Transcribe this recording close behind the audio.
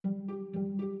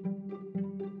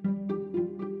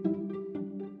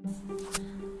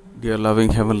Dear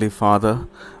loving Heavenly Father,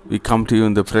 we come to you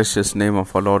in the precious name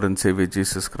of our Lord and Savior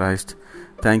Jesus Christ.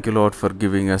 Thank you, Lord, for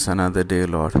giving us another day,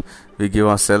 Lord. We give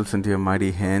ourselves into your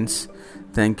mighty hands.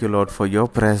 Thank you, Lord, for your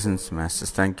presence, Master.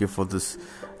 Thank you for this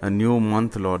a new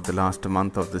month, Lord, the last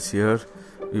month of this year.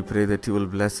 We pray that you will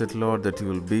bless it, Lord, that you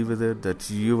will be with it, that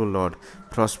you will, Lord,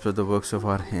 prosper the works of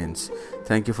our hands.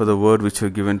 Thank you for the word which you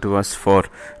have given to us for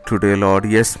today, Lord.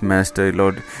 Yes, Master,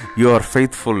 Lord, you are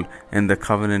faithful in the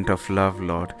covenant of love,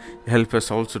 Lord. Help us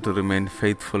also to remain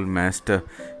faithful, Master.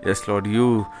 Yes, Lord,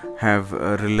 you have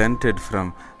relented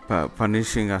from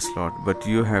punishing us, Lord, but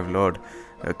you have, Lord,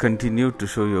 continued to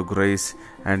show your grace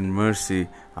and mercy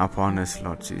upon us,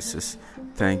 Lord Jesus.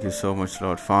 Thank you so much,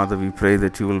 Lord. Father, we pray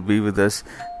that you will be with us,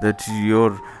 that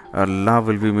your love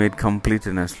will be made complete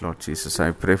in us, Lord Jesus.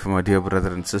 I pray for my dear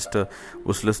brother and sister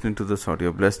who's listening to this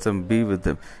audio. Bless them, be with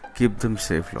them, keep them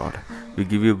safe, Lord. We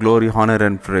give you glory, honor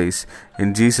and praise.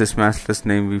 In Jesus' matchless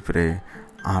name we pray.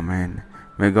 Amen.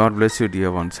 May God bless you,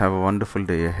 dear ones. Have a wonderful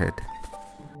day ahead.